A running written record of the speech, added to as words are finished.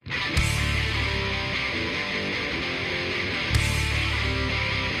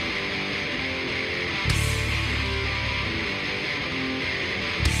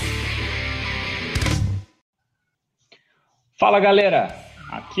Fala galera,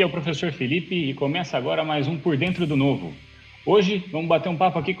 aqui é o professor Felipe e começa agora mais um Por Dentro do Novo. Hoje vamos bater um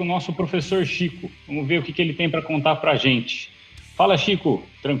papo aqui com o nosso professor Chico. Vamos ver o que ele tem para contar para a gente. Fala Chico,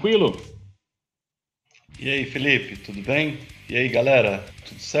 tranquilo? E aí, Felipe, tudo bem? E aí, galera,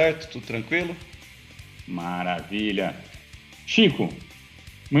 tudo certo? Tudo tranquilo? Maravilha. Chico,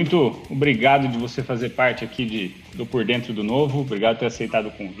 muito obrigado de você fazer parte aqui do Por Dentro do Novo. Obrigado por ter aceitado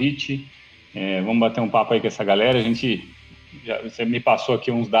o convite. Vamos bater um papo aí com essa galera. Você me passou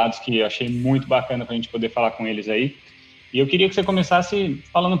aqui uns dados que eu achei muito bacana para a gente poder falar com eles aí. E eu queria que você começasse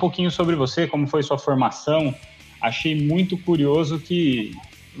falando um pouquinho sobre você, como foi sua formação. Achei muito curioso que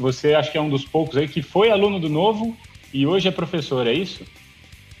você, acho que é um dos poucos aí, que foi aluno do Novo e hoje é professor, é isso?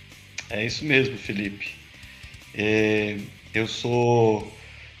 É isso mesmo, Felipe. Eu sou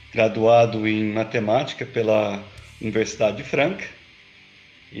graduado em matemática pela Universidade de Franca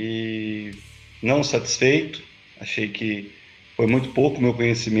e, não satisfeito, achei que foi muito pouco meu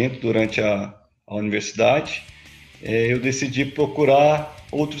conhecimento durante a universidade. Eu decidi procurar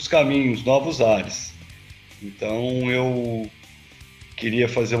outros caminhos, novos ares. Então, eu queria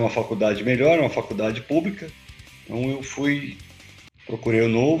fazer uma faculdade melhor, uma faculdade pública. Então, procurei o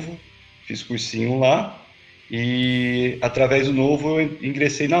Novo, fiz cursinho lá e, através do Novo, eu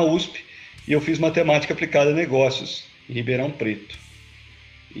ingressei na USP e eu fiz matemática aplicada a negócios em Ribeirão Preto.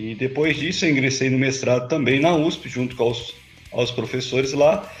 E depois disso, eu ingressei no mestrado também na USP, junto com aos professores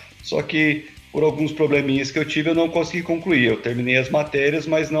lá, só que por alguns probleminhas que eu tive, eu não consegui concluir. Eu terminei as matérias,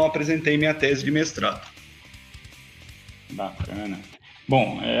 mas não apresentei minha tese de mestrado. Bacana.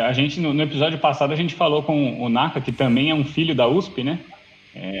 Bom, a gente no episódio passado a gente falou com o Naka, que também é um filho da USP, né?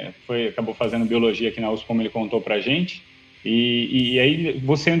 Acabou fazendo biologia aqui na USP, como ele contou pra gente. E aí,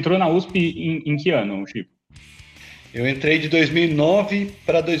 você entrou na USP em que ano, Chico? Eu entrei de 2009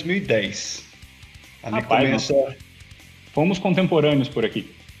 para 2010. Ali Rapaz, começa. nós fomos contemporâneos por aqui.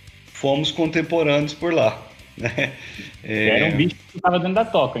 Fomos contemporâneos por lá, né? Era um bicho que estava dentro da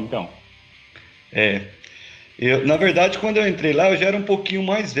toca, então. É, na verdade, quando eu entrei lá, eu já era um pouquinho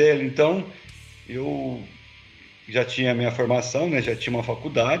mais velho, então eu já tinha a minha formação, né? Já tinha uma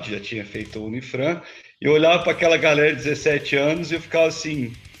faculdade, já tinha feito a Unifran. Eu olhava para aquela galera de 17 anos e eu ficava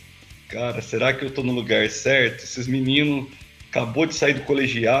assim, cara, será que eu estou no lugar certo? Esses meninos acabou de sair do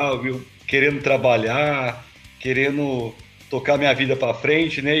colegial, viu? Querendo trabalhar, querendo tocar minha vida para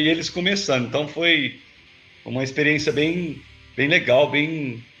frente, né? E eles começando. Então foi uma experiência bem legal,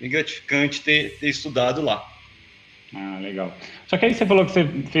 bem gratificante ter estudado lá. Ah, legal. Só que aí você falou que você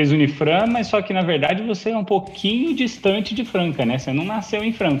fez Unifran, mas só que na verdade você é um pouquinho distante de Franca, né? Você não nasceu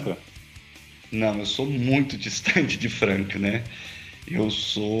em Franca. Não, eu sou muito distante de Franca, né? Eu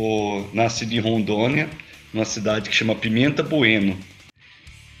sou nascido em Rondônia, numa cidade que chama Pimenta Bueno.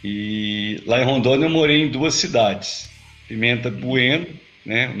 E lá em Rondônia eu morei em duas cidades. Pimenta Bueno,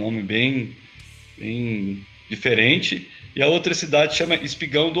 né? Um nome bem diferente. E a outra cidade chama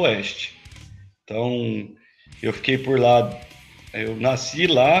Espigão do Oeste. Então, eu fiquei por lá, eu nasci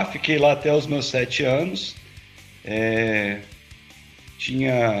lá, fiquei lá até os meus 7 anos.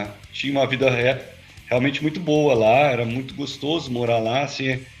 Tinha uma vida realmente muito boa lá, era muito gostoso morar lá,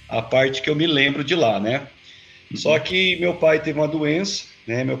 assim, a parte que eu me lembro de lá, né? Só que meu pai teve uma doença,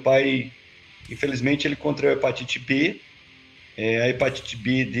 né? Meu pai, infelizmente, ele contraiu hepatite B, a hepatite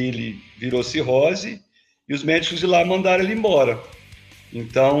B dele virou cirrose e os médicos de lá mandaram ele embora.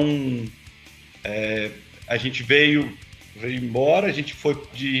 Então, a gente veio embora, a gente foi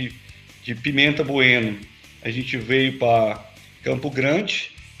de Pimenta Bueno, a gente veio para Campo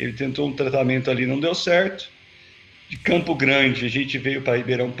Grande, ele tentou um tratamento ali, não deu certo. De Campo Grande, a gente veio para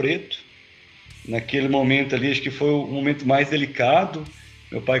Ribeirão Preto. Naquele momento ali, acho que foi o momento mais delicado.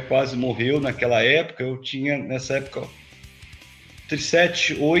 Meu pai quase morreu naquela época. Eu tinha, nessa época, entre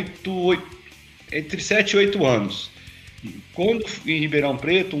 7 e 8 anos. Quando em Ribeirão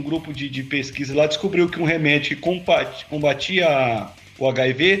Preto, um grupo de pesquisa lá descobriu que um remédio que combatia o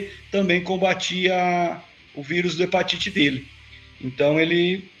HIV também combatia o vírus da hepatite dele. Então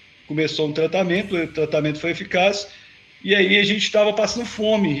ele começou um tratamento, o tratamento foi eficaz, e aí a gente estava passando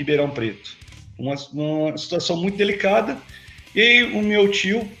fome em Ribeirão Preto. Uma situação muito delicada, e aí o meu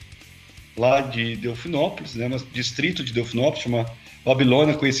tio, lá de Delfinópolis, né, um distrito de Delfinópolis, chama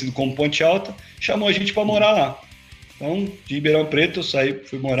Babilônia, conhecido como Ponte Alta, chamou a gente para morar lá. Então, de Ribeirão Preto, eu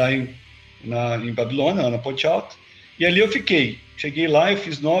fui morar em Babilônia, lá na Ponte Alta, e ali eu fiquei. Cheguei lá, eu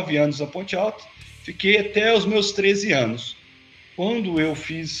fiz 9 anos na Ponte Alta, fiquei até os meus 13 anos. Quando eu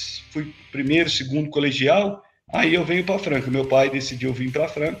fui primeiro, segundo colegial, aí eu venho para Franca. Meu pai decidiu vir para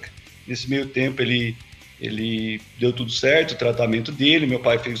Franca. Nesse meio tempo ele deu tudo certo, o tratamento dele. Meu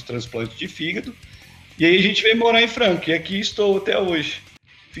pai fez o transplante de fígado E aí a gente veio morar em Franca, e aqui estou até hoje.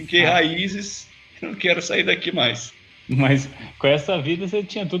 Finquei Ah, raízes, não quero sair daqui mais. mas com essa vida você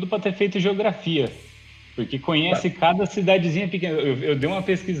tinha tudo para ter feito geografia, porque conhece cada cidadezinha pequena. Eu dei uma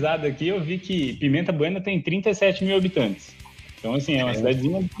pesquisada aqui, eu vi que Pimenta Buena tem 37 mil habitantes. Então, assim, é uma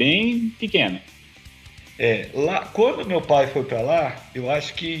cidadezinha bem pequena. Lá, quando meu pai foi para lá, eu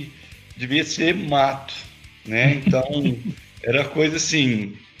acho que devia ser mato, né? Então, era coisa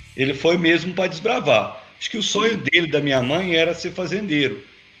assim, ele foi mesmo para desbravar. Acho que o sonho dele, da minha mãe, era ser fazendeiro.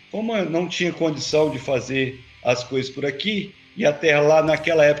 Como eu não tinha condição de fazer as coisas por aqui, e a terra lá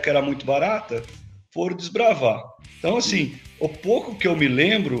naquela época era muito barata, foram desbravar. Então, assim, o pouco que eu me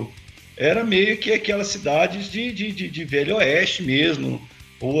lembro era meio que aquelas cidades de Velho Oeste mesmo,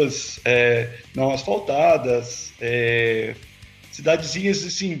 ruas não asfaltadas, cidadezinhas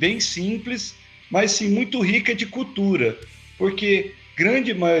assim, bem simples, mas sim muito rica de cultura, porque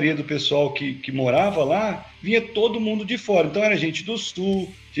grande maioria do pessoal que morava lá vinha todo mundo de fora. Então era gente do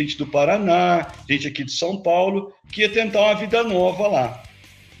Sul, gente do Paraná, gente aqui de São Paulo, que ia tentar uma vida nova lá.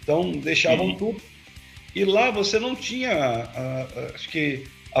 Então deixavam E, tudo. E lá você não tinha, acho que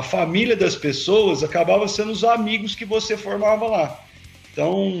a família das pessoas acabava sendo os amigos que você formava lá.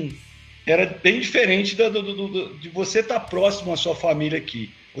 Então era bem diferente de você estar próximo à sua família aqui.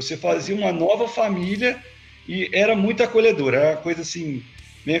 Você fazia uma nova família e era muito acolhedor, era uma coisa assim,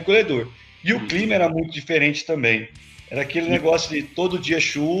 bem acolhedor. E o clima era muito diferente também. Era aquele e, negócio de todo dia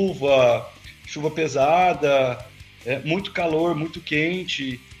chuva, chuva pesada, muito calor, muito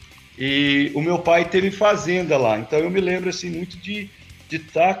quente. E o meu pai teve fazenda lá, então eu me lembro assim muito de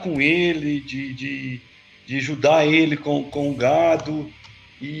estar com ele, de ajudar ele com o gado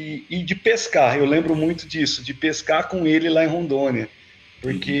e de pescar. Eu lembro muito disso, de pescar com ele lá em Rondônia,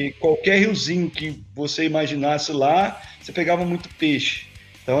 porque qualquer riozinho que você imaginasse lá, você pegava muito peixe.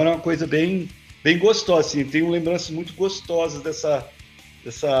 Então era uma coisa bem gostosa, assim. Tenho lembranças muito gostosas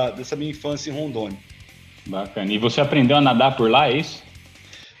dessa minha infância em Rondônia. bacana. E você aprendeu a nadar por lá, é isso?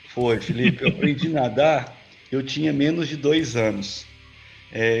 Foi, Felipe, eu aprendi a nadar, eu tinha menos de 2 anos.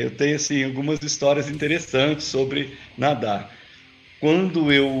 Eu tenho assim algumas histórias interessantes sobre nadar.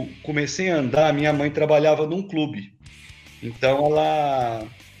 Quando eu comecei a andar, minha mãe trabalhava num clube. Então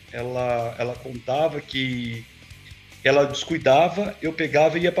ela contava que ela descuidava, eu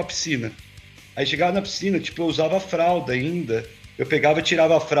pegava e ia para a piscina. Aí chegava na piscina, tipo, eu usava fralda ainda. Eu pegava,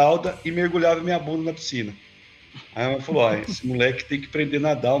 tirava a fralda e mergulhava minha bunda na piscina. Aí ela falou: ó, esse moleque tem que aprender a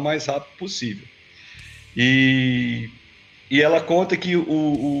nadar o mais rápido possível. E, e ela conta que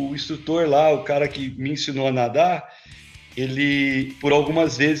o instrutor lá, o cara que me ensinou a nadar, ele, por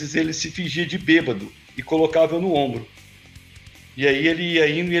algumas vezes, ele se fingia de bêbado e colocava eu no ombro. E aí ele ia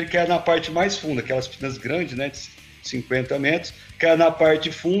indo e ele caia na parte mais funda, aquelas piscinas grandes, né, de 50 metros, caia na parte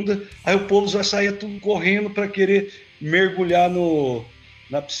funda, aí o povo já saía tudo correndo para querer mergulhar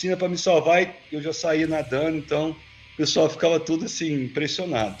na piscina para me salvar, e eu já saía nadando, então o pessoal ficava tudo assim,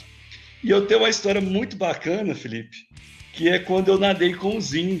 impressionado. E eu tenho uma história muito bacana, Felipe, que é quando eu nadei com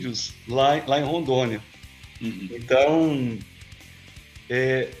os índios lá em Rondônia. Uhum. Então,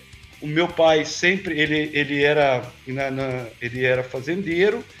 o meu pai sempre ele era ele era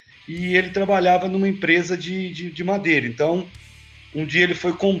fazendeiro e ele trabalhava numa empresa de madeira. Então, um dia ele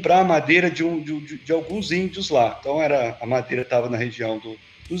foi comprar madeira de alguns índios lá. Então, a madeira estava na região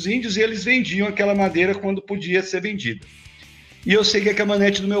dos índios e eles vendiam aquela madeira quando podia ser vendida. E eu sei que a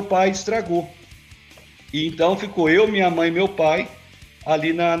caminhonete do meu pai estragou. E então ficou eu, minha mãe e meu pai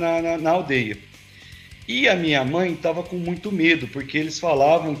ali na aldeia. E a minha mãe estava com muito medo, porque eles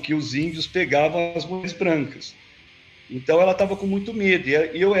falavam que os índios pegavam as mulheres brancas. Então ela estava com muito medo.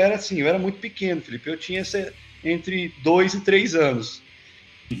 E eu era assim, eu era muito pequeno, Felipe. Eu tinha entre 2 e 3 anos.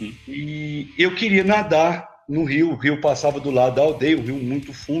 Uhum. E eu queria nadar no rio. O rio passava do lado da aldeia, um rio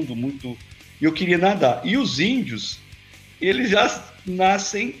muito fundo, muito. E eu queria nadar. E os índios, eles já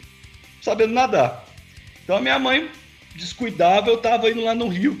nascem sabendo nadar. Então a minha mãe descuidava, eu estava indo lá no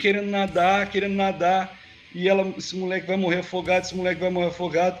rio querendo nadar, e ela, esse moleque vai morrer afogado, esse moleque vai morrer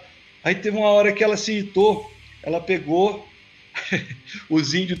afogado. Aí teve uma hora que ela se irritou, ela pegou,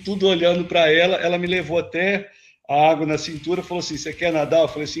 os índios tudo olhando para ela me levou até a água na cintura, falou assim: você quer nadar? Eu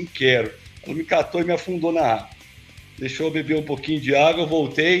falei assim: quero. Ela me catou e me afundou na água. Deixou eu beber um pouquinho de água, eu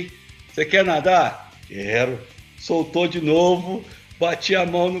voltei. Você quer nadar? Quero. Soltou de novo, bati a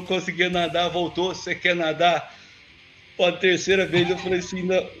mão, não conseguia nadar, voltou. Você quer nadar? Pela terceira vez eu falei assim: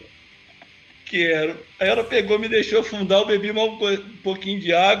 não, quero. Aí ela pegou, me deixou afundar, eu bebi um pouquinho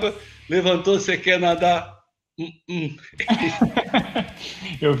de água, levantou: você quer nadar?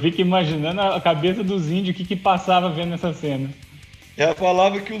 Eu fico imaginando a cabeça dos índios, o que passava vendo essa cena. Ela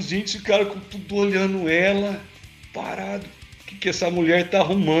falava que os índios ficaram com tudo olhando ela, parado. O que essa mulher tá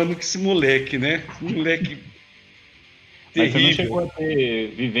arrumando com esse moleque, né? Esse moleque Mas você não terrível. chegou a ter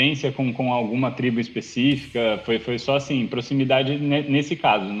vivência com alguma tribo específica? Foi só assim, proximidade nesse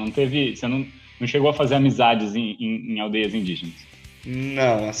caso. Não teve, você não chegou a fazer amizades em aldeias indígenas?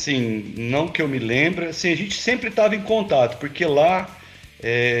 Não, assim, não que eu me lembre. Assim, a gente sempre estava em contato, porque lá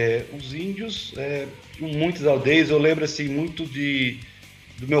os índios, muitas aldeias, eu lembro assim muito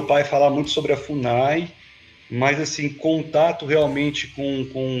do meu pai falar muito sobre a FUNAI, mas assim, contato realmente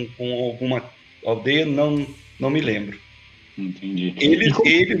com alguma aldeia, não me lembro. Entendi.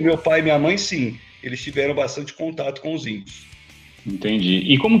 Ele, meu pai e minha mãe, sim, eles tiveram bastante contato com os índios. Entendi.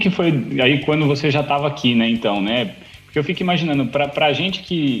 E como que foi aí quando você já estava aqui, né? Então, né? Porque eu fico imaginando, para a gente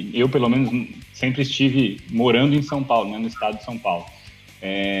que eu, pelo menos, sempre estive morando em São Paulo, né? No estado de São Paulo.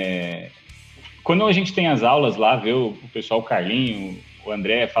 Quando a gente tem as aulas lá, vê o pessoal, o Carlinho, o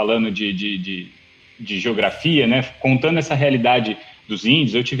André falando de geografia, né? Contando essa realidade dos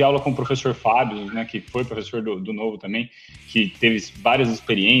índios. Eu tive aula com o professor Fábio, né? Que foi professor do Novo também, que teve várias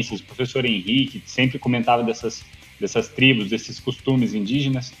experiências. O professor Henrique sempre comentava dessas tribos, desses costumes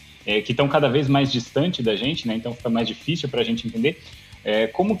indígenas, que estão cada vez mais distante da gente, né? Então fica mais difícil para a gente entender.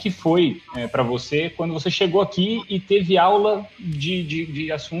 Como que foi para você quando você chegou aqui e teve aula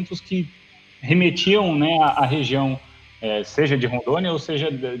de assuntos que remetiam, né, à região, seja de Rondônia ou seja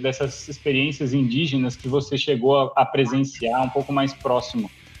dessas experiências indígenas que você chegou a presenciar um pouco mais próximo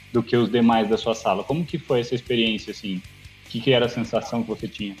do que os demais da sua sala? Como que foi essa experiência, assim? O que era a sensação que você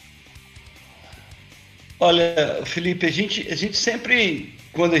tinha? Olha, Felipe, a gente sempre,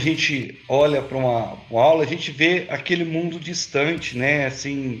 quando a gente olha para uma aula, a gente vê aquele mundo distante, né?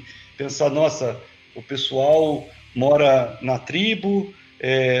 Assim, pensar, nossa, o pessoal mora na tribo,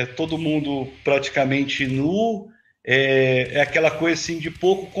 todo mundo praticamente nu, é aquela coisa assim de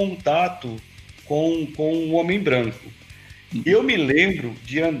pouco contato com o homem branco. Eu me lembro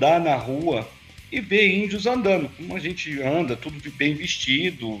de andar na rua e ver índios andando, como a gente anda, tudo bem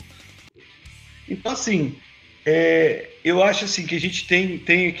vestido. Então, assim, eu acho assim que a gente tem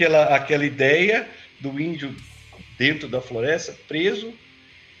aquela ideia do índio dentro da floresta, preso,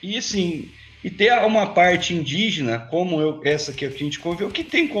 e assim, e ter uma parte indígena, como essa que a gente conviveu, que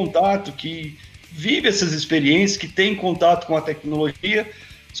tem contato, que vive essas experiências, que tem contato com a tecnologia,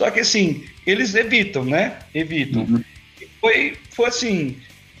 só que assim, eles evitam, né? Evitam. Uhum. Foi assim,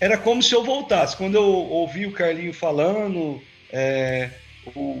 era como se eu voltasse. Quando eu ouvi o Carlinho falando,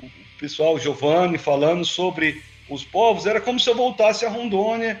 o pessoal, o Giovanni, falando sobre os povos, era como se eu voltasse a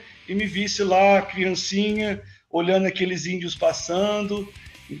Rondônia e me visse lá, criancinha, olhando aqueles índios passando.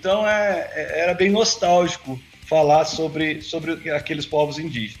 Então, era bem nostálgico falar sobre aqueles povos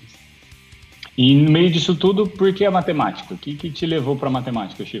indígenas. E no meio disso tudo, por que a matemática? O que te levou para a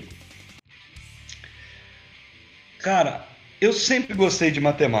matemática, Chico? Cara, eu sempre gostei de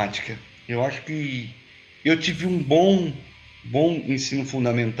matemática. Eu acho que eu tive um bom ensino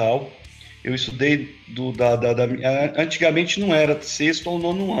fundamental. Eu estudei antigamente não era sexto ou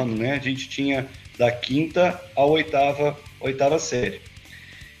nono ano, né? A gente tinha da quinta à oitava série.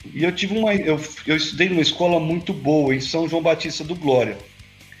 E eu estudei numa escola muito boa em São João Batista do Glória,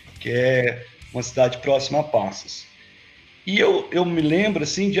 que é uma cidade próxima a Passos. E eu me lembro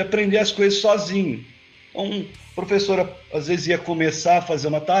assim de aprender as coisas sozinho. Então, a professora às vezes ia começar a fazer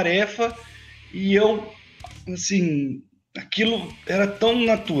uma tarefa e eu, assim, aquilo era tão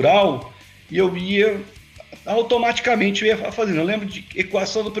natural e eu ia automaticamente eu ia fazendo. Eu lembro de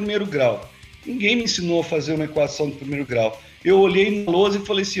equação do primeiro grau. Ninguém me ensinou a fazer uma equação do primeiro grau. Eu olhei na lousa e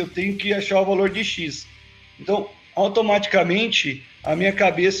falei assim, eu tenho que achar o valor de x. Então, automaticamente, a minha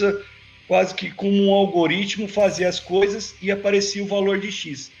cabeça quase que como um algoritmo fazia as coisas e aparecia o valor de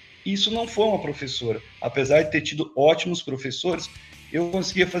x. Isso não foi uma professora. Apesar de ter tido ótimos professores, eu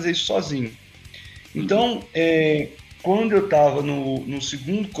conseguia fazer isso sozinho. Então, quando eu estava no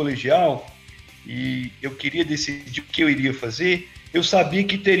segundo colegial e eu queria decidir o que eu iria fazer, eu sabia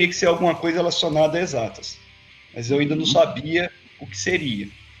que teria que ser alguma coisa relacionada a exatas, mas eu ainda não sabia o que seria.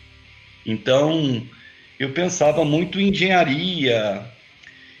 Então, eu pensava muito em engenharia,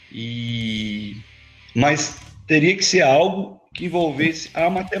 mas teria que ser algo que envolvesse a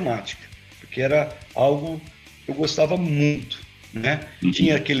matemática, porque era algo que eu gostava muito, né?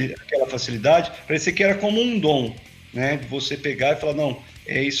 Tinha aquela facilidade, parecia que era como um dom, né? De você pegar e falar, não,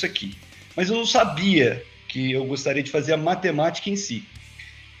 é isso aqui. Mas eu não sabia que eu gostaria de fazer a matemática em si.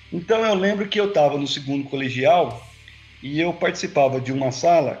 Então eu lembro que eu estava no segundo colegial e eu participava de uma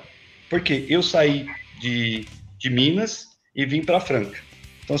sala, porque eu saí de Minas e vim para Franca.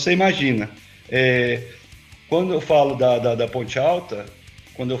 Então você imagina, quando eu falo da Ponte Alta,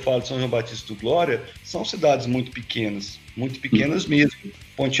 quando eu falo de São João Batista do Glória, são cidades muito pequenas mesmo.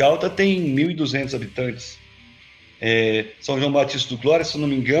 Ponte Alta tem 1.200 habitantes. São João Batista do Glória, se eu não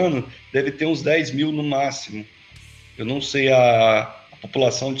me engano, deve ter uns 10 mil no máximo. Eu não sei a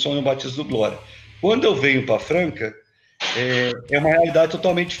população de São João Batista do Glória. Quando eu venho para Franca, é uma realidade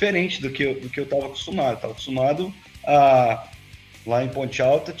totalmente diferente do que eu estava acostumado. Estava acostumado lá em Ponte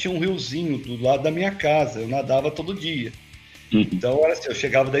Alta, tinha um riozinho do lado da minha casa, eu nadava todo dia. Então, era assim, eu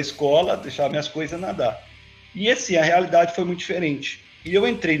chegava da escola, deixava minhas coisas nadar. E assim, a realidade foi muito diferente. E eu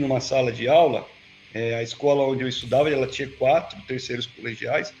entrei numa sala de aula, a escola onde eu estudava, ela tinha 4 terceiros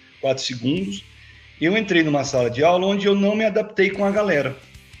colegiais, 4 segundos. E eu entrei numa sala de aula onde eu não me adaptei com a galera.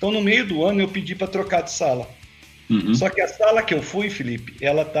 Então, no meio do ano, eu pedi para trocar de sala. Só que a sala que eu fui, Felipe,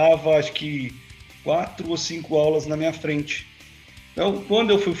 ela estava, acho que, 4 ou 5 aulas na minha frente. Então,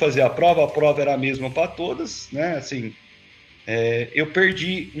 quando eu fui fazer a prova era a mesma para todas, né? Assim, eu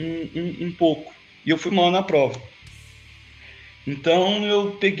perdi um pouco e eu fui mal na prova. Então,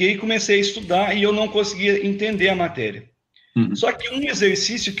 eu peguei e comecei a estudar e eu não conseguia entender a matéria. Só que um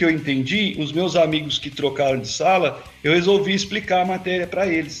exercício que eu entendi, os meus amigos que trocaram de sala, eu resolvi explicar a matéria para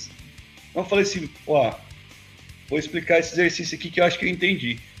eles. Então, eu falei assim, vou explicar esse exercício aqui que eu acho que eu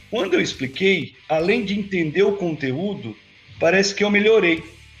entendi. Quando eu expliquei, além de entender o conteúdo, parece que eu melhorei.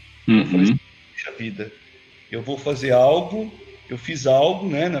 Eu falei assim, puxa vida, eu vou fazer algo, eu fiz algo,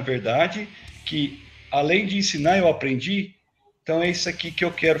 né, na verdade, que além de ensinar, eu aprendi, então é isso aqui que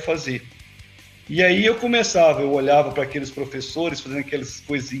eu quero fazer. E aí eu olhava para aqueles professores fazendo aquelas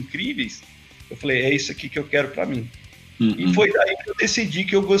coisas incríveis, eu falei, é isso aqui que eu quero para mim. E foi daí que eu decidi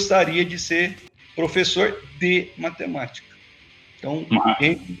que eu gostaria de ser professor de matemática. Então,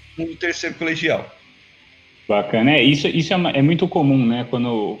 no terceiro colegial. Bacana. Isso é muito comum, né?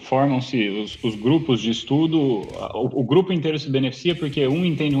 Quando formam-se os grupos de estudo, o grupo inteiro se beneficia porque um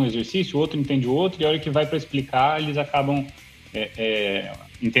entende um exercício, o outro entende o outro, e a hora que vai para explicar, eles acabam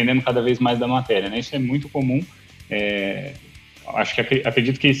entendendo cada vez mais da matéria, né? Isso é muito comum. Acho que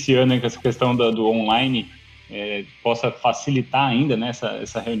acredito que esse ano, com essa questão do online, possa facilitar ainda, né,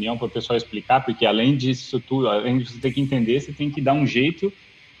 essa reunião para o pessoal explicar, porque além disso tudo, além de você ter que entender, você tem que dar um jeito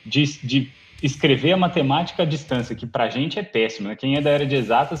de escrever a matemática à distância, que para a gente é péssimo, né? Quem é da área de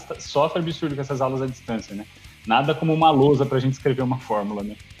exatas sofre absurdo com essas aulas à distância, né? Nada como uma lousa para a gente escrever uma fórmula,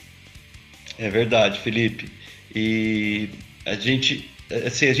 né? É verdade, Felipe. E a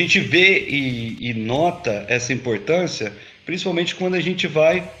gente vê e nota essa importância, principalmente quando a gente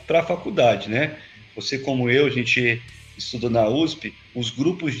vai para a faculdade, né? Você, como eu, a gente estuda na USP, os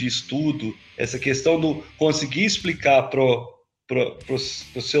grupos de estudo, essa questão do conseguir explicar para os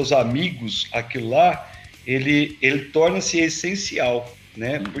seus amigos aquilo lá, ele torna-se essencial,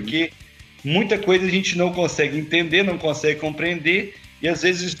 né? Porque muita coisa a gente não consegue entender, não consegue compreender, e às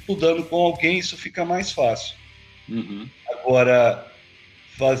vezes estudando com alguém isso fica mais fácil. Agora,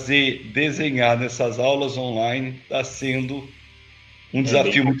 desenhar nessas aulas online está sendo um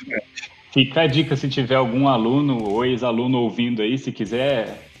desafio muito grande. Fica a dica, se tiver algum aluno ou ex-aluno ouvindo aí, se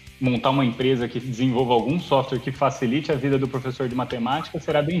quiser montar uma empresa que desenvolva algum software que facilite a vida do professor de matemática,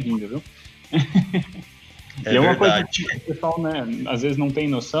 será bem-vindo, viu? É uma coisa que o pessoal, né, às vezes não tem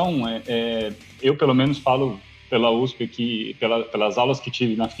noção, eu pelo menos falo pela USP aqui, pelas aulas que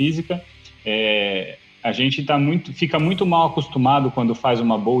tive na física, a gente fica muito mal acostumado quando faz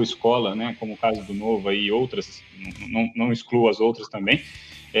uma boa escola, né, como o caso do Novo e outras, não excluo as outras também,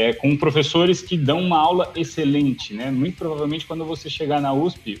 com professores que dão uma aula excelente, né? Muito provavelmente quando você chegar na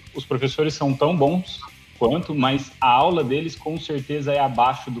USP, os professores são tão bons quanto, mas a aula deles com certeza é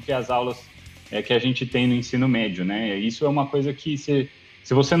abaixo do que as aulas que a gente tem no ensino médio, né? Isso é uma coisa que se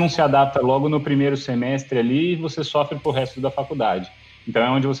você não se adapta logo no primeiro semestre ali, você sofre pro resto da faculdade. Então é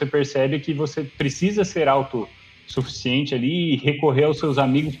onde você percebe que você precisa ser autossuficiente ali e recorrer aos seus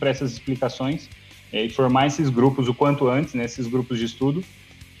amigos para essas explicações e formar esses grupos o quanto antes, né? Esses grupos de estudo,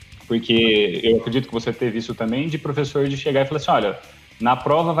 porque eu acredito que você teve isso também, de professor de chegar e falar assim, olha, na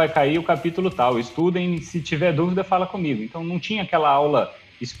prova vai cair o capítulo tal, estudem, se tiver dúvida, fala comigo. Então, não tinha aquela aula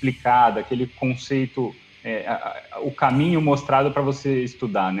explicada, aquele conceito, o caminho mostrado para você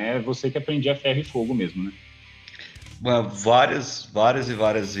estudar, né? É você que aprendia ferro e fogo mesmo, né? Várias e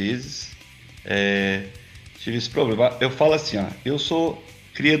várias vezes tive esse problema. Eu falo assim, eu sou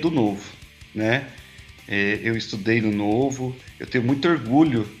cria do Novo, né? Eu estudei no Novo, eu tenho muito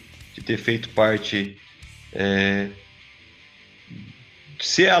orgulho de ter feito parte, de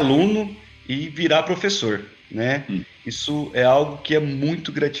ser aluno e virar professor, né? Isso é algo que é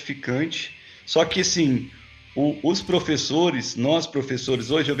muito gratificante, só que assim, os professores, nós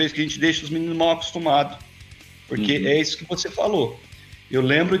professores hoje, eu vejo que a gente deixa os meninos mal acostumados, porque é isso que você falou. Eu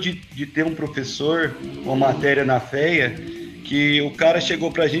lembro de ter um professor, uma matéria na FEA, que o cara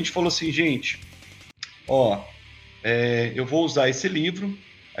chegou para a gente e falou assim, gente, ó, eu vou usar esse livro,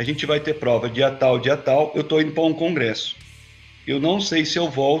 a gente vai ter prova dia tal, eu estou indo para um congresso. Eu não sei se eu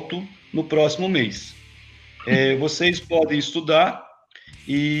volto no próximo mês. Vocês podem estudar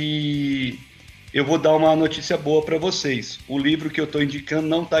e eu vou dar uma notícia boa para vocês. O livro que eu estou indicando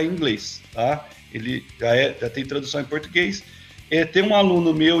não está em inglês, tá? Ele já tem tradução em português. Tem um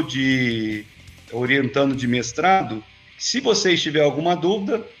aluno meu orientando de mestrado, se vocês tiverem alguma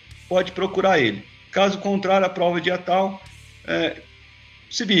dúvida, pode procurar ele. Caso contrário, a prova dia tal,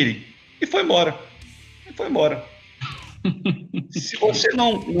 se virem. E foi embora. Se você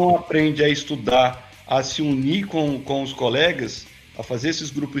não aprende a estudar, a se unir com os colegas, a fazer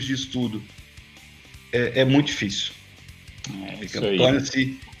esses grupos de estudo, é muito difícil.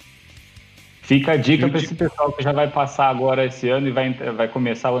 Torna-se... Fica a dica para esse pessoal que já vai passar agora esse ano e vai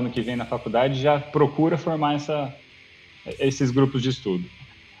começar o ano que vem na faculdade, já procura formar esses grupos de estudo.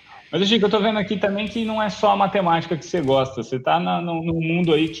 Mas, Chico, eu estou vendo aqui também que não é só a matemática que você gosta. Você está num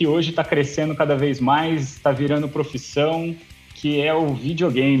mundo aí que hoje está crescendo cada vez mais, está virando profissão, que é o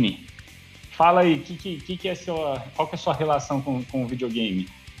videogame. Fala aí, qual que é a sua relação com o videogame?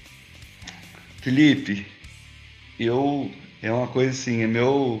 Felipe, é uma coisa assim,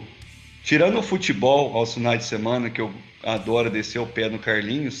 tirando o futebol aos finais de semana, que eu adoro descer o pé no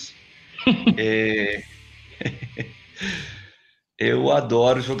Carlinhos, eu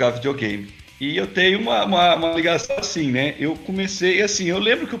adoro jogar videogame. E eu tenho uma ligação assim, né? Eu comecei assim, eu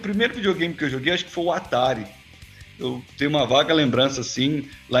lembro que o primeiro videogame que eu joguei, acho que foi o Atari. Eu tenho uma vaga lembrança, assim,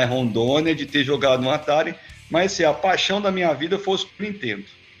 lá em Rondônia, de ter jogado no Atari, mas assim, a paixão da minha vida foi o Super Nintendo.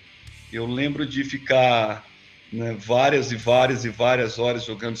 Eu lembro de ficar, né, várias horas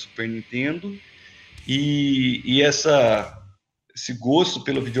jogando Super Nintendo, e esse gosto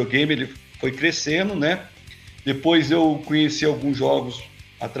pelo videogame, ele foi crescendo, né? Depois eu conheci alguns jogos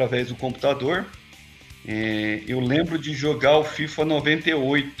através do computador. Eu lembro de jogar o FIFA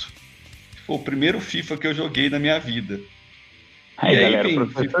 98, que foi o primeiro FIFA que eu joguei na minha vida. Aí, galera, o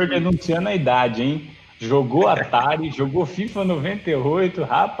professor denunciando a idade, hein? Jogou Atari, jogou FIFA 98,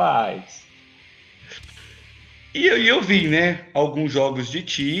 rapaz. E eu vi, né, alguns jogos de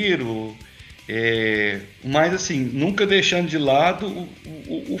tiro, mas assim, nunca deixando de lado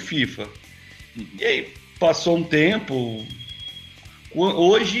o FIFA. E aí, passou um tempo,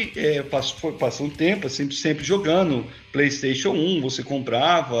 hoje passou um tempo, sempre jogando PlayStation 1, você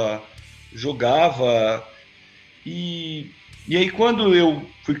comprava, jogava, e aí quando eu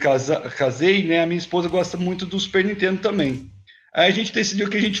casei, né, a minha esposa gosta muito do Super Nintendo também. Aí a gente decidiu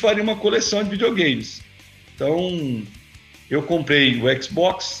que a gente faria uma coleção de videogames. Então, eu comprei o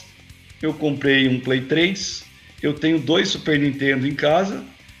Xbox, eu comprei um Play 3, eu tenho 2 Super Nintendo em casa,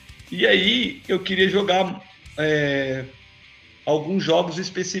 e aí eu queria jogar alguns jogos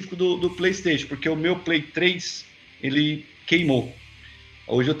específicos do PlayStation, porque o meu Play 3, ele queimou.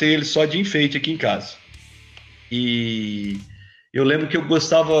 Hoje eu tenho ele só de enfeite aqui em casa. E eu lembro que eu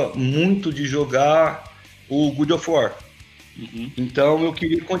gostava muito de jogar o God of War. Uhum. Então eu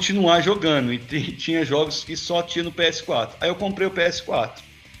queria continuar jogando, e tinha jogos que só tinha no PS4. Aí eu comprei o PS4.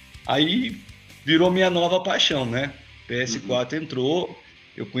 Aí virou minha nova paixão, né? PS4 entrou,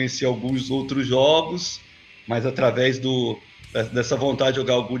 eu conheci alguns outros jogos, mas através dessa vontade de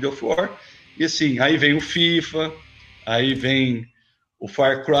jogar o God of War. E assim, aí vem o FIFA, aí vem o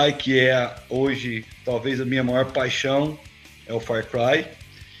Far Cry, que é hoje talvez a minha maior paixão, é o Far Cry.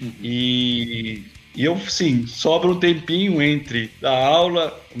 Uhum. E eu, sim, sobra um tempinho entre a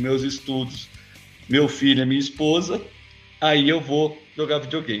aula, os meus estudos, meu filho e minha esposa, aí eu vou jogar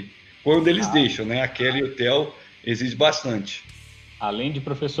videogame. Quando eles deixam, né? A Kelly e o Theo exige bastante. Além de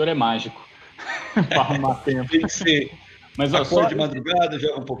professor, é mágico. Para arrumar tempo. Tem que ser. Mas acordo de madrugada,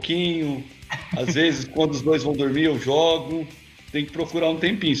 jogo um pouquinho. Às vezes, quando os dois vão dormir, eu jogo. Tem que procurar um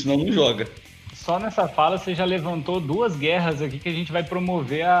tempinho, senão não joga. Só nessa fala você já levantou 2 guerras aqui que a gente vai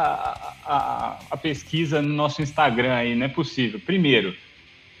promover a pesquisa no nosso Instagram aí, não é possível. Primeiro,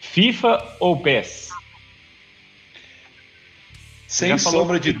 FIFA ou PES? Sem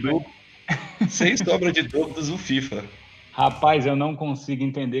sombra de dúvidas, o FIFA. Rapaz, eu não consigo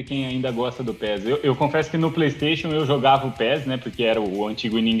entender quem ainda gosta do PES. Eu confesso que no PlayStation eu jogava o PES, né? Porque era o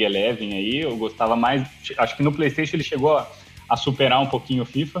antigo Winning Eleven aí, eu gostava mais. Acho que no PlayStation ele chegou a superar um pouquinho o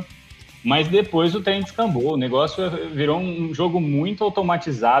FIFA. Mas depois o trem descambou, o negócio virou um jogo muito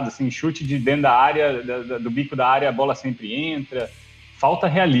automatizado, assim, chute de dentro da área, do bico da área, a bola sempre entra. Falta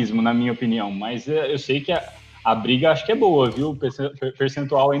realismo, na minha opinião, mas eu sei que a briga acho que é boa, viu? O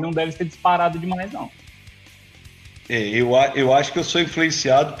percentual aí não deve ser disparado demais, não. eu acho que eu sou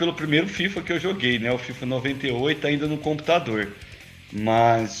influenciado pelo primeiro FIFA que eu joguei, né? O FIFA 98, ainda no computador.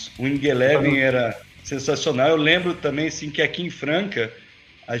 Mas o Winning Eleven era sensacional. Eu lembro também, assim, que aqui em Franca,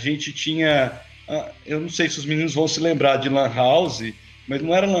 a gente tinha... Eu não sei se os meninos vão se lembrar de Lan House, mas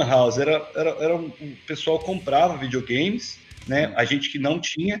não era Lan House, o pessoal comprava videogames, né? A gente que não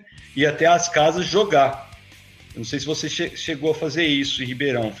tinha, ia até as casas jogar. Eu não sei se você chegou a fazer isso em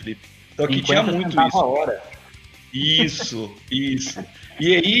Ribeirão, Felipe. Então aqui tinha muito isso. A hora. Isso.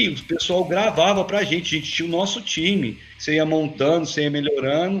 E aí o pessoal gravava pra gente, a gente tinha o nosso time, você ia montando, você ia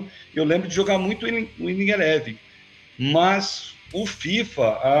melhorando. Eu lembro de jogar muito o Winning Eleven, mas o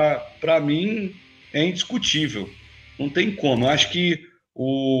FIFA, para mim, é indiscutível. Não tem como. Eu acho que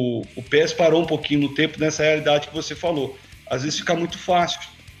o PES parou um pouquinho no tempo nessa realidade que você falou. Às vezes fica muito fácil,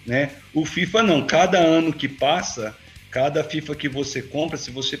 né? O FIFA não. Cada ano que passa, cada FIFA que você compra,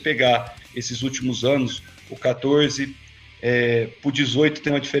 se você pegar esses últimos anos, o 14 pro 18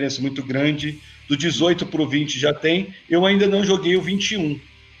 tem uma diferença muito grande. Do 18 pro 20 já tem. Eu ainda não joguei o 21.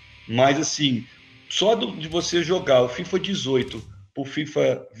 Mas, assim, só de você jogar o FIFA 18 pro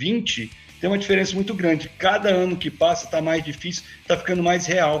FIFA 20, tem uma diferença muito grande. Cada ano que passa tá mais difícil, tá ficando mais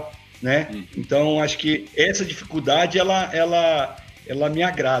real, né? Então, acho que essa dificuldade, ela me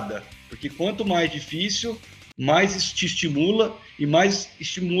agrada. Porque quanto mais difícil, mais isso te estimula e mais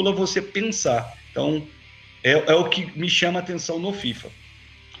estimula você pensar. Então, é o que me chama a atenção no FIFA.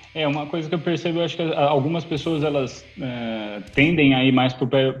 Uma coisa que eu percebo, eu acho que algumas pessoas, elas tendem a ir mais pro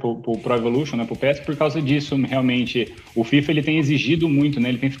Pro Evolution, né, pro PES, por causa disso, realmente. O FIFA, ele tem exigido muito, né,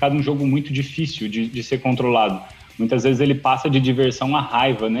 ele tem ficado um jogo muito difícil de ser controlado. Muitas vezes ele passa de diversão a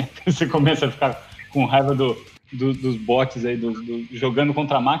raiva, né, você começa a ficar com raiva dos bots aí, jogando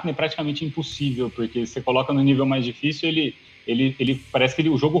contra a máquina é praticamente impossível, porque você coloca no nível mais difícil, ele parece que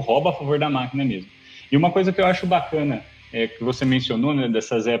o jogo rouba a favor da máquina mesmo. E uma coisa que eu acho bacana, que você mencionou, né,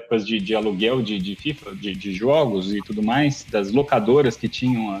 dessas épocas de aluguel de FIFA, de jogos e tudo mais, das locadoras que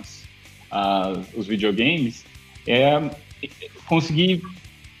tinham os videogames, conseguir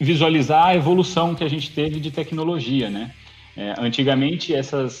visualizar a evolução que a gente teve de tecnologia, né? Antigamente,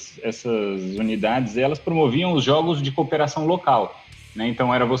 essas unidades, elas promoviam os jogos de cooperação local, né?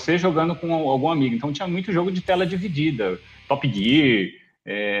 Então, era você jogando com algum amigo. Então, tinha muito jogo de tela dividida, Top Gear,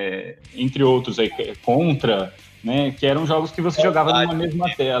 entre outros, aí, Contra, né? Que eram jogos que você jogava numa mesma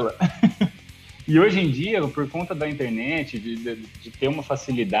tela. E hoje em dia, por conta da internet, de ter uma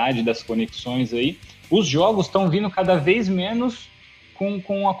facilidade das conexões aí, os jogos estão vindo cada vez menos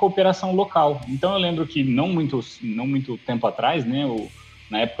com a cooperação local. Então eu lembro que não muito tempo atrás, né,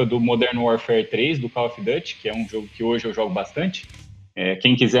 na época do Modern Warfare 3, do Call of Duty, que é um jogo que hoje eu jogo bastante,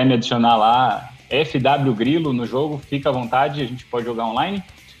 quem quiser me adicionar lá, FW Grilo no jogo, fica à vontade, a gente pode jogar online.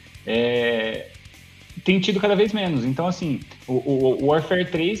 Tem tido cada vez menos. Então, assim, o Warfare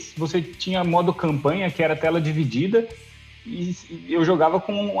 3, você tinha modo campanha, que era tela dividida, e eu jogava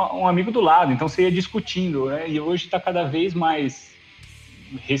com um amigo do lado, então você ia discutindo, né? E hoje está cada vez mais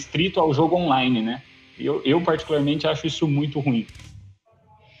restrito ao jogo online, né? Eu particularmente acho isso muito ruim.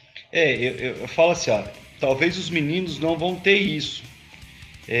 Eu falo assim, talvez os meninos não vão ter isso.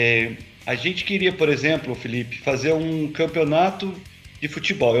 A gente queria, por exemplo, Felipe, fazer um campeonato de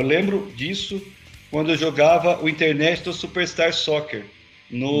futebol. Eu lembro disso quando eu jogava o International Superstar Soccer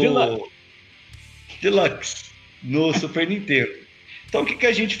no Deluxe, no Super Nintendo. Então, o que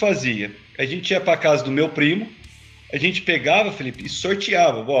a gente fazia? A gente ia para casa do meu primo, a gente pegava, Felipe, e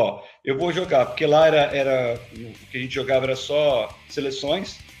sorteava. Eu vou jogar, porque lá era o que a gente jogava era só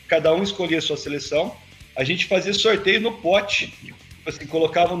seleções, cada um escolhia a sua seleção, a gente fazia sorteio no pote, assim,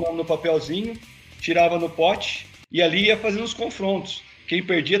 colocava o nome no papelzinho, tirava no pote, e ali ia fazendo os confrontos. Quem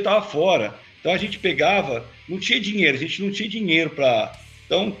perdia estava fora. Então a gente pegava, não tinha dinheiro, a gente não tinha dinheiro para...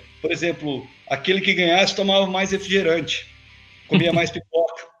 Então, por exemplo, aquele que ganhasse tomava mais refrigerante, comia mais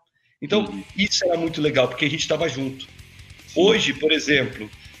pipoca. Então, isso era muito legal, porque a gente estava junto. Sim. Hoje, por exemplo,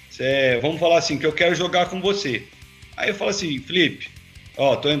 vamos falar assim, que eu quero jogar com você. Aí eu falo assim, Felipe,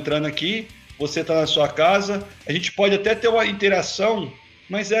 tô entrando aqui, você tá na sua casa, a gente pode até ter uma interação,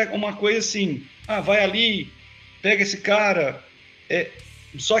 mas é uma coisa assim, vai ali, pega esse cara.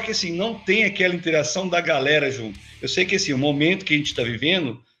 Só que assim, não tem aquela interação da galera junto. Eu sei que assim, o momento que a gente está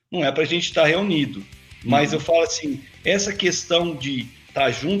vivendo não é para a gente estar reunido, mas eu falo assim, essa questão de estar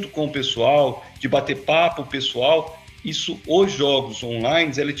junto com o pessoal, de bater papo com o pessoal, isso, os jogos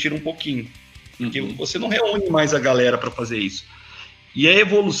online, ele tira um pouquinho, porque você não reúne mais a galera para fazer isso. E a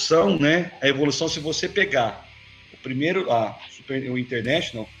evolução, né? A evolução, se você pegar o primeiro, o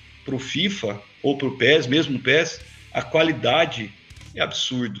International, para o FIFA ou para o PES, mesmo o PES, a qualidade é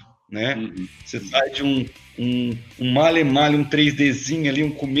absurdo, né? Uhum. Você sai de um male-male, um 3Dzinho ali,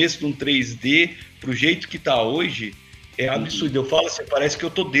 um começo de um 3D, pro jeito que tá hoje, é absurdo. Eu falo assim, parece que eu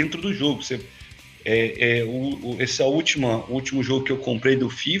tô dentro do jogo. Esse é o último jogo que eu comprei do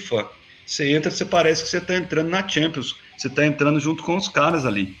FIFA. Você entra, você parece que você tá entrando na Champions. Você tá entrando junto com os caras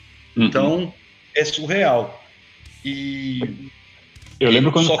ali. Então, é surreal. E eu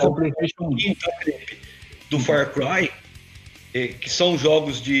lembro quando só saiu o PlayStation 1. Do Far Cry, que são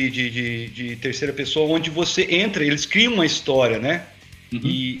jogos de terceira pessoa, onde você entra, eles criam uma história, né?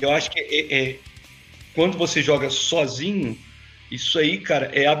 E eu acho que quando você joga sozinho, isso aí,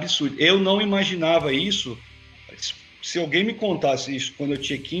 cara, é absurdo. Eu não imaginava isso. Se alguém me contasse isso quando eu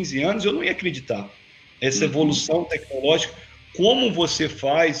tinha 15 anos, eu não ia acreditar. Essa evolução tecnológica, como você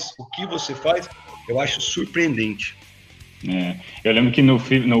faz, o que você faz, eu acho surpreendente. Eu lembro que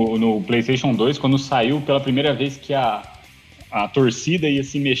no PlayStation 2, quando saiu pela primeira vez que a torcida ia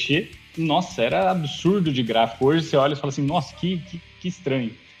se mexer, nossa, era absurdo de gráfico. Hoje você olha e fala assim, nossa, que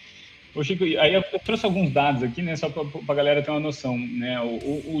estranho. Ô, Chico, aí eu trouxe alguns dados aqui, né, só para a galera ter uma noção, né,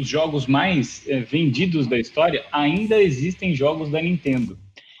 os jogos mais vendidos da história ainda existem jogos da Nintendo.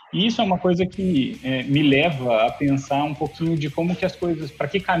 E isso é uma coisa que me leva a pensar um pouquinho de como que as coisas, para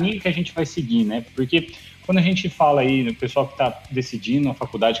que caminho que a gente vai seguir, né? Porque quando a gente fala aí no pessoal que está decidindo a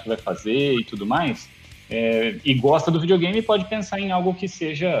faculdade que vai fazer e tudo mais, e gosta do videogame, pode pensar em algo que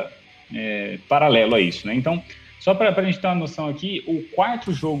seja paralelo a isso, né? Então, só para a gente ter uma noção aqui, o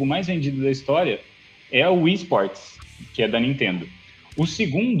quarto jogo mais vendido da história é o Wii Sports, que é da Nintendo. O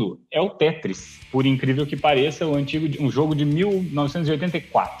segundo é o Tetris, por incrível que pareça, um jogo de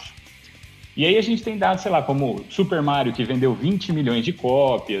 1984. E aí a gente tem dados, sei lá, como Super Mario, que vendeu 20 milhões de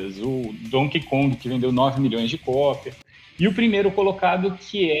cópias, o Donkey Kong, que vendeu 9 milhões de cópias, e o primeiro colocado,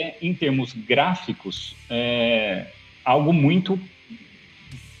 que é, em termos gráficos, algo muito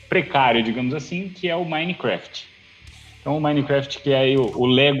precário, digamos assim, que é o Minecraft. Então, o Minecraft, que é aí o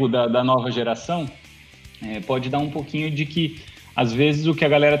Lego da nova geração, pode dar um pouquinho de que, às vezes, o que a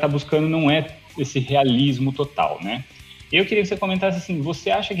galera está buscando não é esse realismo total, né? Eu queria que você comentasse assim,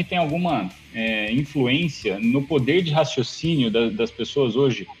 você acha que tem alguma influência no poder de raciocínio das pessoas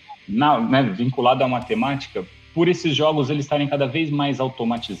hoje, né, vinculado à matemática, por esses jogos eles estarem cada vez mais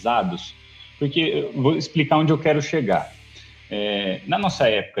automatizados? Porque eu vou explicar onde eu quero chegar. Na nossa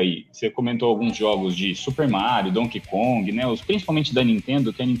época aí, você comentou alguns jogos de Super Mario, Donkey Kong, né, principalmente da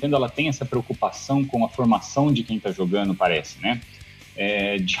Nintendo, que a Nintendo ela tem essa preocupação com a formação de quem está jogando, parece, né?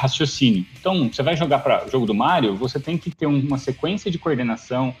 De raciocínio. Então, você vai jogar para o jogo do Mario, você tem que ter uma sequência de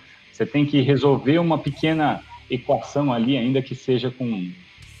coordenação, você tem que resolver uma pequena equação ali, ainda que seja com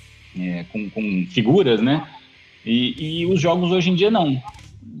figuras, né? E os jogos hoje em dia não.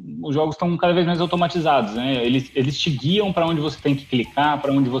 Os jogos estão cada vez mais automatizados, né? Eles te guiam para onde você tem que clicar,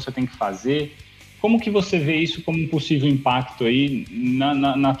 para onde você tem que fazer. Como que você vê isso como um possível impacto aí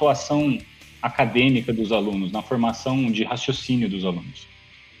na atuação acadêmica dos alunos, na formação de raciocínio dos alunos?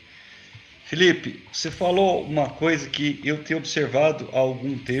 Felipe, você falou uma coisa que eu tenho observado há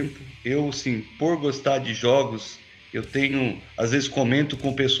algum tempo. Eu, sim, por gostar de jogos, eu tenho, às vezes, comento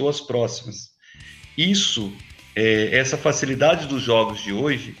com pessoas próximas. Essa facilidade dos jogos de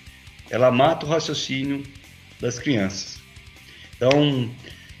hoje, ela mata o raciocínio das crianças. Então,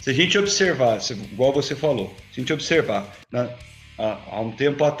 se a gente observar, igual você falou, se a gente observar há um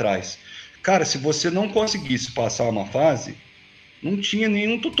tempo atrás, cara, se você não conseguisse passar uma fase, não tinha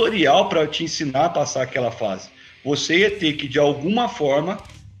nenhum tutorial para te ensinar a passar aquela fase. Você ia ter que, de alguma forma,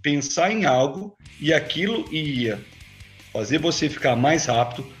 pensar em algo e aquilo ia fazer você ficar mais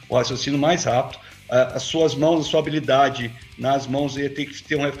rápido, o raciocínio mais rápido, as suas mãos, a sua habilidade nas mãos ia ter que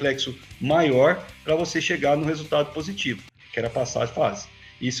ter um reflexo maior para você chegar no resultado positivo, que era passar de fase.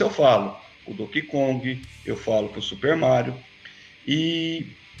 Isso eu falo o Donkey Kong, eu falo para o Super Mario, e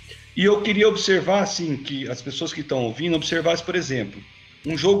eu queria observar, assim, que as pessoas que estão ouvindo observassem, por exemplo,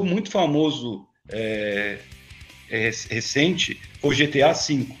 um jogo muito famoso recente foi o GTA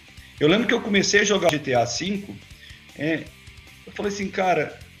V. Eu lembro que eu comecei a jogar GTA V, eu falei assim,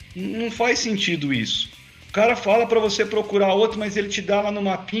 cara, não faz sentido isso. O cara fala para você procurar outro, mas ele te dá lá no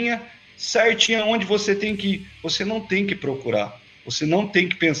mapinha certinho onde você tem que ir. Você não tem que procurar, você não tem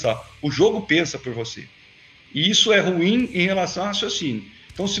que pensar. O jogo pensa por você. E isso é ruim em relação ao raciocínio.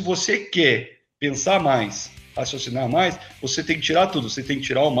 Então, se você quer pensar mais, raciocinar mais, você tem que tirar tudo. Você tem que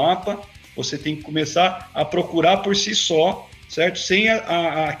tirar o mapa, você tem que começar a procurar por si só, certo? Sem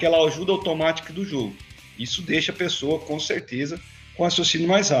aquela ajuda automática do jogo. Isso deixa a pessoa, com certeza, com raciocínio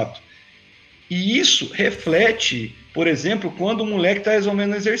mais rápido. E isso reflete, por exemplo, quando o moleque está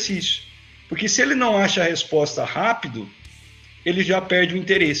resolvendo exercício. Porque se ele não acha a resposta rápido, ele já perde o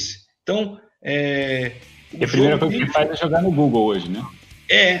interesse. Então, E a primeira coisa que faz é jogar no Google hoje, né?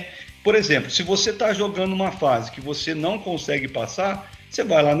 Por exemplo, se você está jogando uma fase que você não consegue passar, você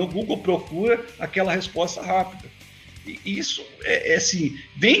vai lá no Google, procura aquela resposta rápida. E isso assim,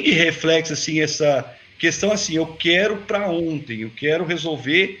 vem de reflexo assim, essa questão assim, eu quero para ontem, eu quero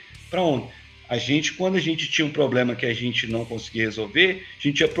resolver para ontem. Quando a gente tinha um problema que a gente não conseguia resolver, a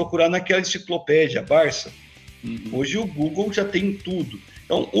gente ia procurar naquela enciclopédia, Barça. Hoje o Google já tem tudo.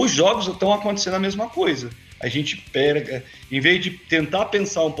 Então, os jogos estão acontecendo a mesma coisa. A gente pega, em vez de tentar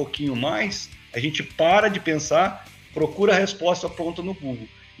pensar um pouquinho mais, a gente para de pensar, procura a resposta pronta no Google.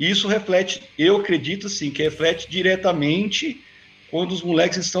 E isso reflete, eu acredito sim, que reflete diretamente quando os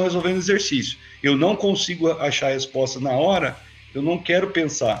moleques estão resolvendo exercício. Eu não consigo achar a resposta na hora, eu não quero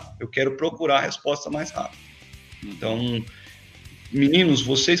pensar, eu quero procurar a resposta mais rápido. Então, meninos,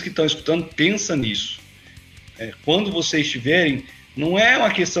 vocês que estão escutando, pensa nisso. Quando vocês estiverem, não é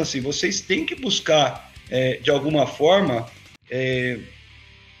uma questão assim, vocês têm que buscar, de alguma forma,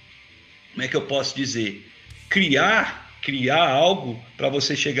 como é que eu posso dizer? Criar algo para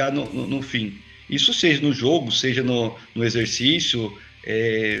você chegar no fim. Isso seja no jogo, seja no exercício,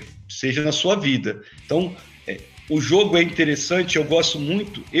 seja na sua vida. Então, o jogo é interessante, eu gosto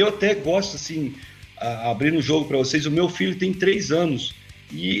muito, eu até gosto, assim, abrindo o jogo para vocês, o meu filho tem 3 anos,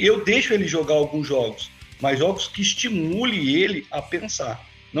 e eu deixo ele jogar alguns jogos, mas jogos que estimule ele a pensar,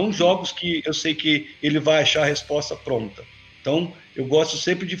 não jogos que eu sei que ele vai achar a resposta pronta. Então, eu gosto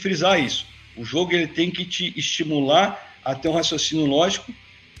sempre de frisar isso. O jogo ele tem que te estimular a ter um raciocínio lógico,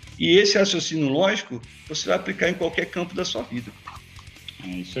 e esse raciocínio lógico você vai aplicar em qualquer campo da sua vida. É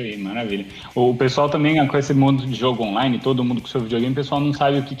isso aí, maravilha. O pessoal também, com esse mundo de jogo online, todo mundo com seu videogame, o pessoal não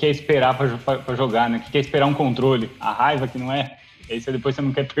sabe o que é esperar para jogar, né? O que é esperar um controle, a raiva que não é. E aí depois você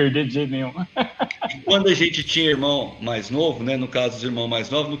não quer perder de jeito nenhum. E quando a gente tinha irmão mais novo, né? No caso dos irmãos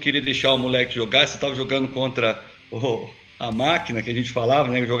mais novos, não queria deixar o moleque jogar, você estava jogando contra a máquina, que a gente falava,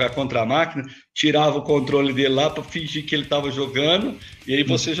 né? Jogar contra a máquina, tirava o controle dele lá para fingir que ele estava jogando, e aí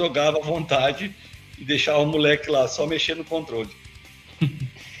você jogava à vontade e deixava o moleque lá, só mexendo no controle.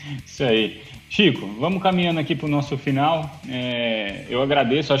 Isso aí. Chico, vamos caminhando aqui para o nosso final. Eu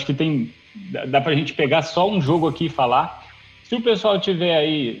agradeço, acho que dá para a gente pegar só um jogo aqui e falar. Se o pessoal tiver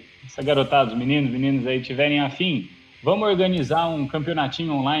aí, essa garotada, os meninos aí tiverem afim, vamos organizar um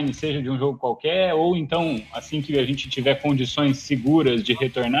campeonatinho online, seja de um jogo qualquer, ou então, assim que a gente tiver condições seguras de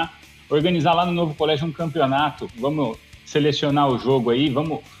retornar, organizar lá no Novo Colégio um campeonato. Vamos selecionar o jogo aí,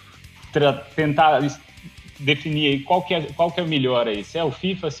 vamos tentar definir aí qual que é o melhor aí, se é o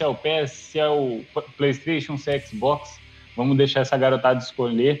FIFA, se é o PES, se é o PlayStation, se é o Xbox. Vamos deixar essa garotada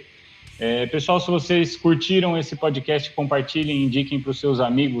escolher. Pessoal, se vocês curtiram esse podcast, compartilhem, indiquem para os seus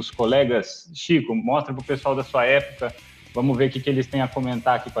amigos, colegas. Chico, mostra para o pessoal da sua época, vamos ver o que eles têm a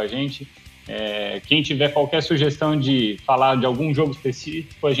comentar aqui com a gente. Quem tiver qualquer sugestão de falar de algum jogo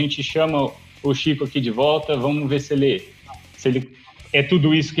específico, a gente chama o Chico aqui de volta, vamos ver se ele é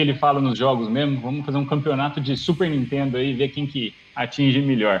tudo isso que ele fala nos jogos mesmo. Vamos fazer um campeonato de Super Nintendo aí, ver quem que atinge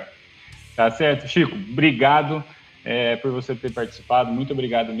melhor. Tá certo? Chico, obrigado por você ter participado, muito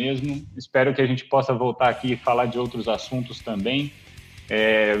obrigado mesmo. Espero que a gente possa voltar aqui e falar de outros assuntos também.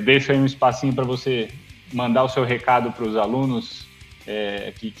 Eu deixo aí um espacinho para você mandar o seu recado para os alunos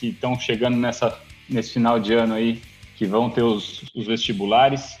que estão chegando nesse final de ano aí, que vão ter os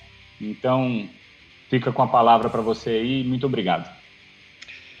vestibulares. Então, fica com a palavra para você aí. Muito obrigado.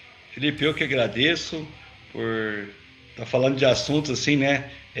 Felipe, eu que agradeço por estar falando de assuntos assim,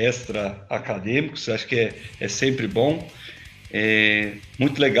 né, extra acadêmicos. Acho que é sempre bom.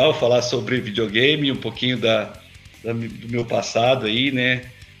 Muito legal falar sobre videogame, um pouquinho do meu passado aí,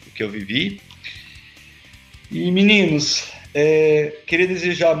 né, do que eu vivi. E meninos, queria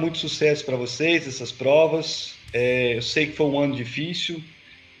desejar muito sucesso para vocês nessas provas. Eu sei que foi um ano difícil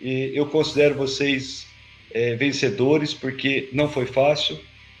e eu considero vocês vencedores, porque não foi fácil.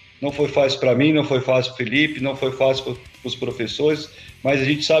 Não foi fácil para mim, não foi fácil para o Felipe, não foi fácil para os professores, mas a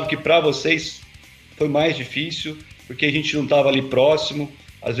gente sabe que para vocês foi mais difícil, porque a gente não estava ali próximo,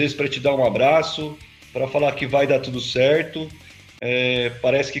 às vezes para te dar um abraço, para falar que vai dar tudo certo.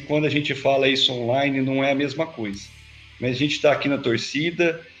 Parece que quando a gente fala isso online não é a mesma coisa. Mas a gente está aqui na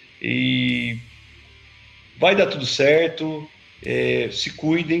torcida e vai dar tudo certo. Se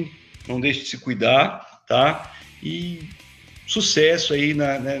cuidem, não deixem de se cuidar, tá? E sucesso aí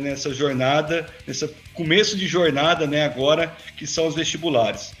nessa jornada, nesse começo de jornada, né, agora, que são os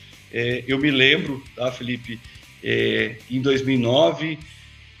vestibulares. Eu me lembro, tá, Felipe, em 2009,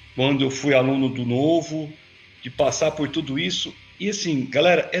 quando eu fui aluno do Novo, de passar por tudo isso. E assim,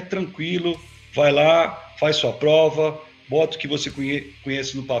 galera, é tranquilo, vai lá, faz sua prova, bota o que você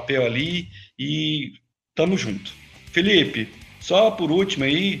conhece no papel ali e tamo junto. Felipe, só por último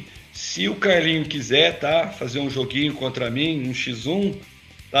aí, se o Carlinho quiser, tá, fazer um joguinho contra mim, um X1,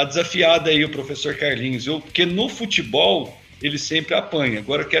 tá desafiado aí o professor Carlinhos, porque no futebol ele sempre apanha.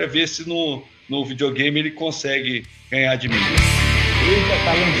 Agora eu quero ver se no videogame ele consegue ganhar de mim. Eita,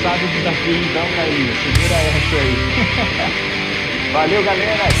 tá lançado o desafio então, Carlinhos. Segura essa aí. Valeu,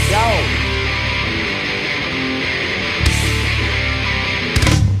 galera. Tchau.